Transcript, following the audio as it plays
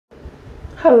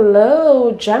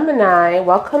Hello Gemini,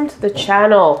 welcome to the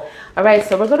channel. All right,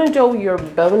 so we're going to do your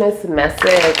bonus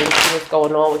message and see what's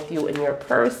going on with you and your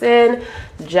person.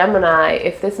 Gemini,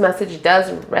 if this message does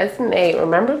resonate,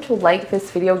 remember to like this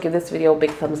video, give this video a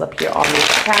big thumbs up here on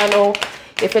this channel.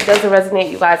 If it doesn't resonate,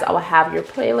 you guys, I will have your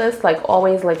playlist like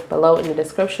always linked below in the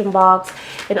description box,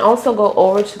 and also go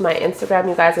over to my Instagram,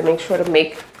 you guys, and make sure to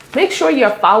make sure you're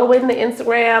following the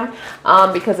Instagram,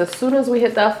 because as soon as we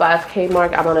hit the 5K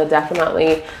mark, I'm gonna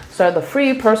definitely start the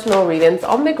free personal readings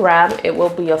on the gram. It will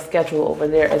be a schedule over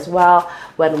there as well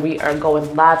when we are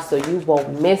going live, so you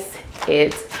won't miss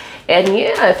it. And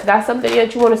yeah, if that's something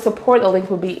that you want to support, the link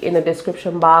will be in the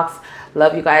description box.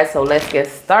 Love you guys, so let's get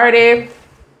started.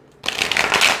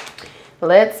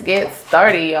 Let's get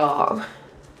started, y'all.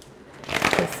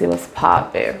 Let's see what's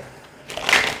popping.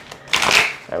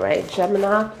 All right,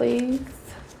 Gemini, please.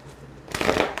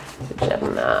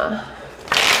 Gemini.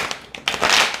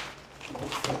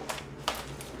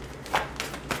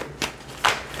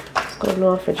 What's going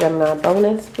on for Gemini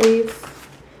bonus, please?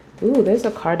 Ooh, there's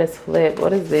a card that's flipped.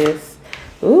 What is this?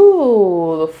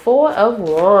 Ooh, the Four of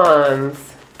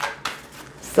Wands.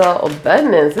 So,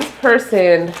 abundance. This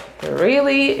person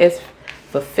really is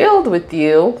fulfilled with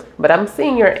you, but I'm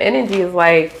seeing your energy is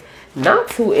like not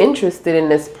too interested in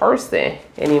this person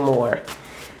anymore.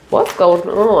 What's going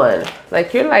on?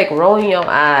 Like, you're like rolling your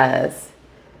eyes.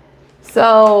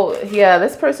 So yeah,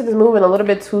 this person is moving a little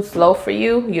bit too slow for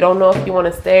you. You don't know if you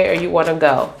want to stay or you want to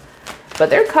go, but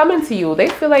they're coming to you. They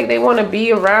feel like they want to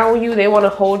be around you. They want to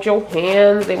hold your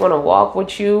hands. They want to walk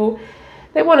with you.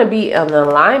 They want to be in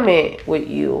alignment with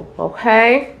you.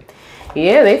 Okay,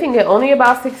 yeah, they think it's only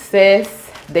about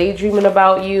success, daydreaming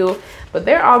about you. But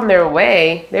they're on their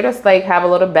way. They just like have a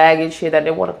little baggage here that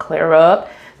they want to clear up.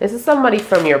 This is somebody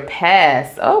from your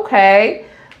past. Okay.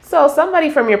 So somebody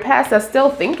from your past that's still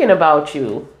thinking about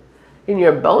you. In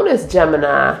your bonus,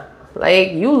 Gemini.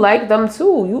 Like, you like them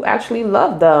too. You actually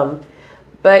love them.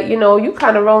 But, you know, you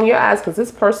kind of rolling your eyes because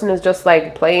this person is just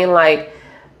like playing, like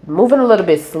moving a little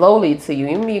bit slowly to you.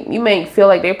 You may feel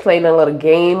like they're playing a little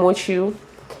game with you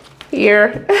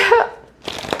here.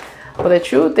 But the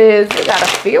truth is, they got a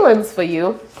feelings for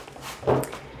you.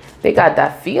 They got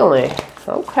that feeling.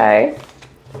 Okay.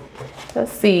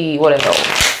 Let's see. What are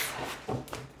those?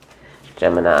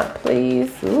 Gemini,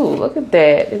 please. Ooh, look at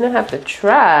that. Didn't have to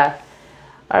try.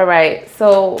 All right.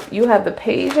 So you have the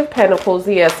Page of Pentacles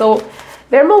here. So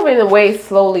they're moving away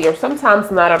slowly, or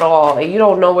sometimes not at all. And you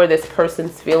don't know where this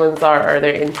person's feelings are or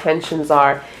their intentions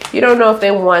are. You don't know if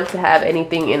they want to have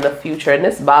anything in the future, and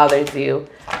this bothers you.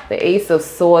 The Ace of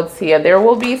Swords here. There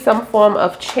will be some form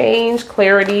of change,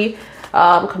 clarity,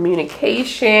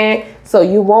 communication. So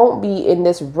you won't be in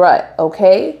this rut,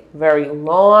 okay? Very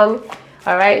long.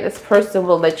 All right. This person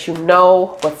will let you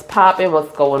know what's popping,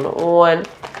 what's going on.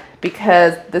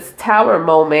 Because this Tower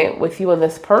moment with you and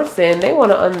this person, they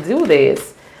want to undo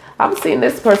this. I'm seeing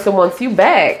this person wants you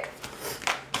back.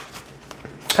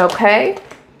 Okay.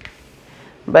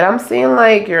 But I'm seeing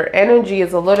like your energy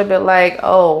is a little bit like,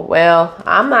 oh, well,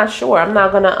 I'm not sure. I'm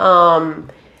not going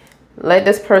to let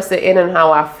this person in on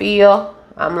how I feel.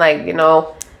 I'm like, you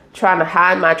know, trying to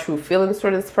hide my true feelings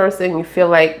for this person. You feel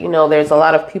like, you know, there's a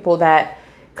lot of people that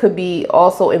could be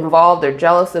also involved or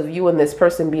jealous of you and this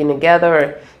person being together,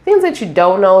 or things that you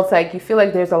don't know. It's like you feel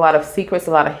like there's a lot of secrets,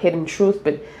 a lot of hidden truth.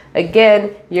 But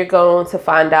again, you're going to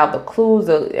find out the clues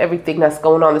of everything that's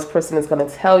going on. This person is going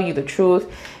to tell you the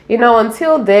truth. You know,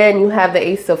 until then, you have the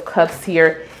Ace of Cups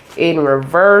here in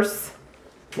reverse.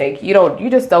 Like, you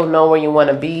just don't know where you want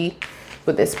to be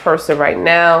with this person right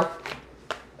now,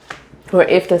 or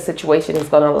if the situation is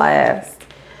going to last.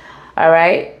 All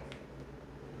right.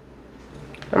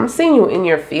 I'm seeing you in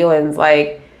your feelings,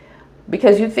 like,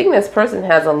 because you think this person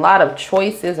has a lot of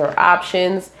choices or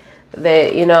options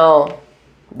that, you know,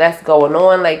 that's going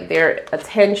on. Like, their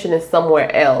attention is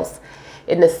somewhere else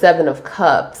in the Seven of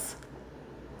Cups.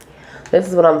 This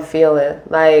is what I'm feeling.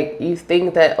 Like, you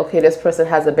think that, okay, this person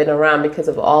hasn't been around because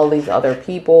of all these other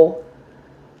people.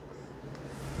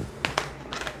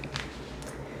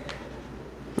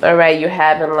 All right, you're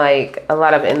having like a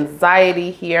lot of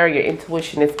anxiety here. Your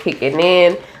intuition is kicking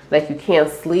in. Like, you can't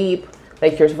sleep.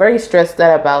 Like, you're very stressed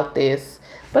out about this.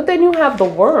 But then you have the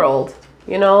World,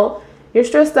 you know. You're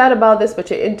stressed out about this, but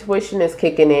your intuition is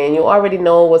kicking in. You already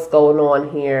know what's going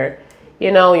on here.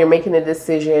 You know, you're making a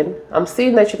decision. I'm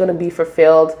seeing that you're going to be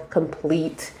fulfilled,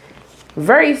 complete,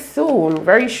 very soon,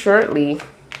 very shortly.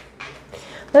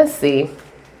 Let's see.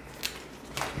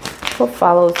 What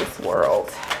follows this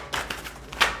World?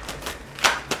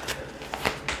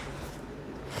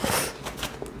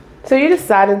 So you're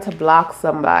deciding to block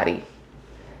somebody.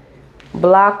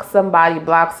 block somebody,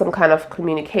 block some kind of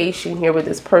communication here with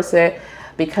this person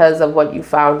because of what you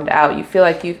found out. You feel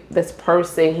like this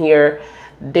person here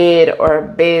did or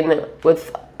been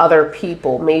with other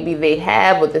people. Maybe they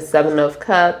have with the 7 of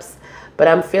Cups, but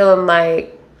I'm feeling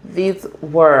like these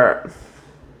are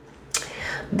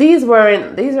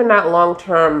not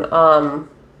long-term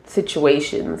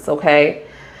situations, okay?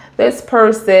 This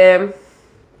person,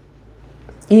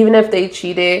 even if they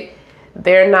cheated,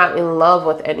 they're not in love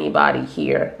with anybody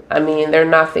here. I mean, they're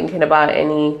not thinking about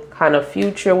any kind of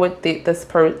future with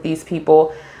these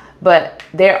people, but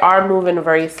they are moving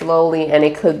very slowly, and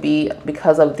it could be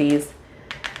because of these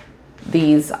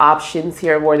options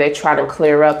here where they're trying to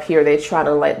clear up here. They're trying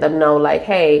to let them know like,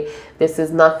 hey, this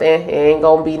is nothing. It ain't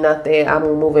gonna be nothing. I'm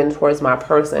moving towards my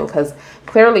person, because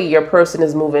clearly your person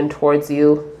is moving towards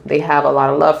you. They have a lot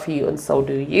of love for you, and so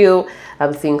do you.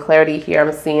 I'm seeing clarity here.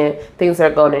 I'm seeing things are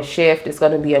going to shift. It's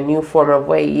going to be a new form of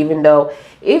way, even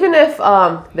if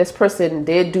this person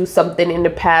did do something in the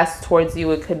past towards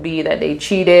you. It could be that they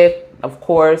cheated, of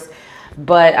course,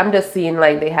 but I'm just seeing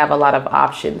like they have a lot of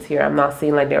options here. I'm not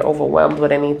seeing like they're overwhelmed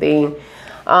with anything.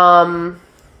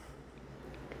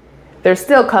 They're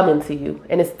still coming to you,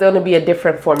 and it's still going to be a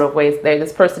different form of ways.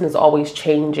 This person is always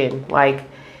changing, like,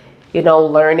 you know,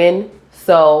 learning.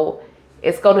 So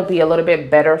it's going to be a little bit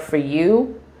better for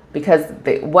you, because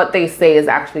what they say is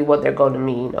actually what they're going to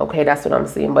mean. Okay, that's what I'm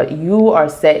seeing. But you are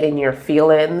set in your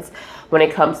feelings when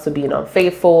it comes to being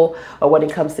unfaithful, or when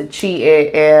it comes to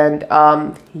cheating, and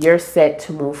you're set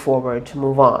to move forward, to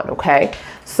move on. Okay,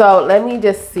 so let me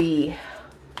just see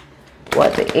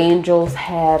what the angels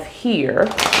have here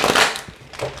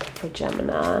for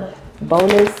Gemini.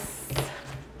 Bonus.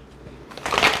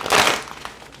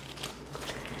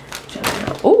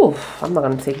 Ooh, I'm not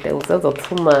going to take those. Those are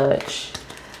too much.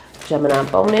 Gemini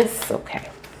bonus. Okay.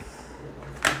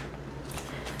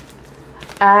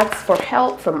 Ask for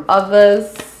help from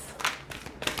others.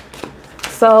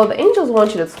 So the angels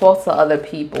want you to talk to other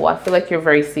people. I feel like you're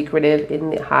very secretive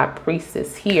in the High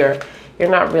Priestess here. You're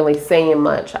not really saying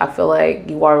much. I feel like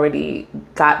you already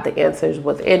got the answers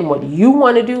within what you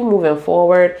want to do moving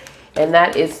forward, and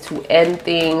that is to end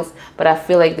things. But I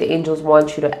feel like the angels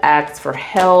want you to ask for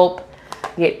help.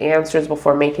 Get answers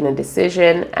before making a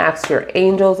decision. Ask your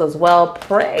angels as well.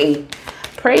 Pray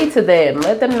to them.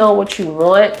 Let them know what you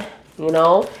want. You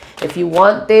know, if you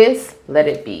want this, let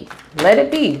it be. Let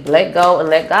it be. Let go and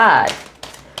let God.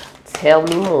 Tell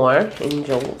me more,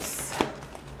 angels.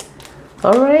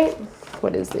 All right,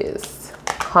 what is this?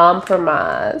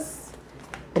 Compromise.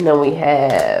 And then we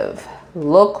have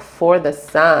look for the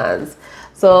signs.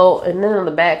 So, and then on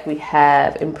the back we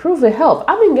have improving health.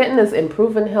 I've been getting this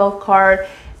improving health card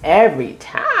every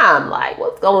time. Like,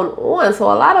 what's going on? So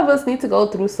a lot of us need to go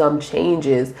through some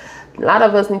changes. A lot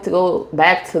of us need to go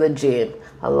back to the gym.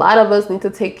 A lot of us need to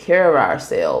take care of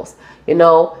ourselves. You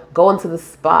know, going to the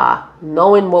spa,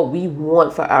 knowing what we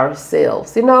want for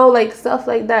ourselves. You know, like stuff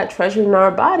like that. Treasuring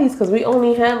our bodies, because we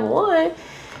only have one.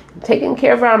 Taking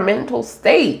care of our mental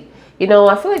state. You know,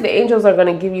 I feel like the angels are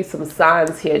going to give you some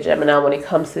signs here, Gemini, when it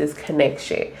comes to this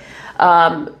connection.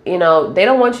 You know, they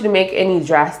don't want you to make any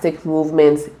drastic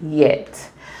movements yet.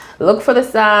 Look for the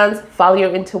signs, follow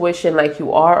your intuition like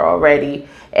you are already,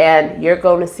 and you're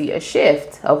going to see a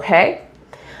shift, okay?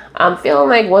 I'm feeling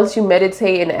like once you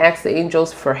meditate and ask the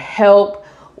angels for help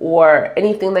or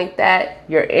anything like that,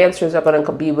 your answers are going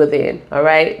to be within, all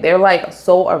right? They're like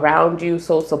so around you,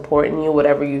 so supporting you,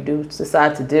 whatever you do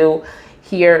decide to do.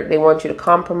 Here, they want you to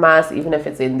compromise, even if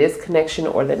it's in this connection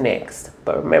or the next.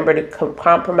 But remember to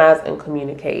compromise and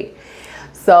communicate.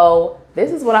 So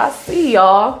this is what I see,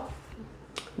 y'all.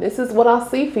 This is what I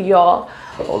see for y'all.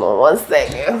 Hold on one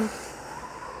second.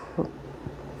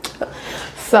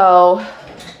 So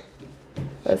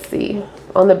let's see.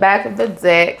 On the back of the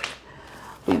deck,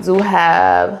 we do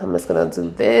have, I'm just going to do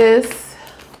this.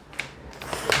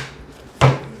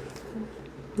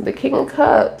 The King of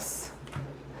Cups.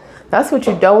 That's what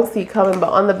you don't see coming.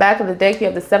 But on the back of the deck, you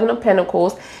have the 7 of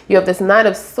Pentacles. You have this Knight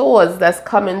of Swords that's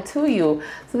coming to you.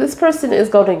 So this person is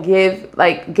going to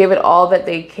give it all that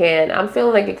they can. I'm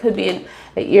feeling like it could be an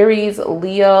Aries,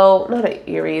 Leo, not an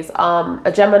Aries,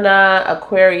 a Gemini,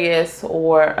 Aquarius,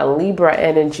 or a Libra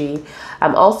energy.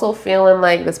 I'm also feeling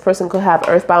like this person could have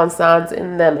earthbound signs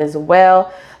in them as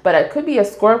well. But it could be a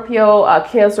Scorpio, a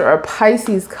Cancer, or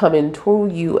Pisces coming to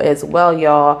you as well,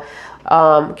 y'all.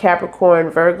 Capricorn,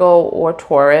 Virgo, or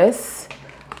Taurus.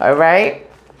 All right.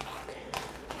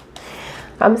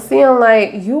 I'm seeing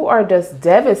like you are just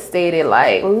devastated.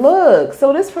 Like, look,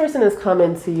 so this person is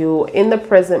coming to you in the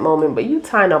present moment, but you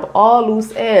tying up all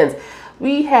loose ends.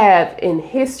 We have in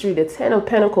history the 10 of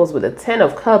Pentacles with the 10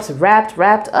 of Cups wrapped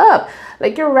up.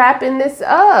 Like you're wrapping this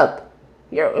up.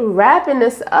 You're wrapping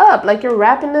this up. Like you're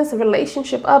wrapping this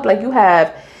relationship up. Like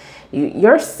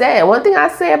you're sad. One thing I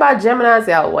say about Geminis,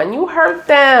 y'all, when you hurt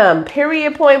them,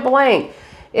 period, point blank,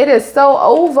 it is so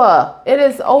over. It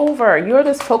is over. You're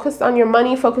just focused on your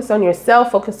money, focused on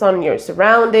yourself, focused on your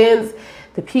surroundings,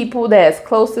 the people that's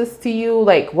closest to you.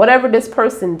 Like whatever this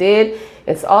person did,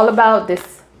 it's all about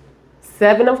this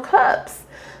 7 of Cups.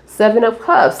 7 of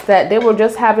Cups, that they were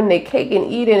just having their cake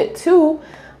and eating it too.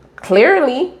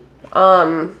 Clearly,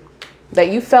 that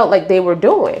you felt like they were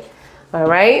doing. All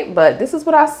right. But this is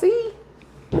what I see.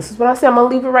 This is what I say. I'm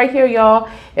going to leave it right here, y'all.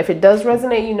 If it does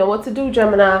resonate, you know what to do,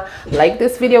 Gemini. Like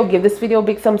this video. Give this video a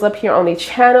big thumbs up here on the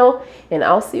channel. And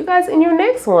I'll see you guys in your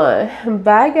next one.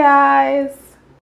 Bye, guys.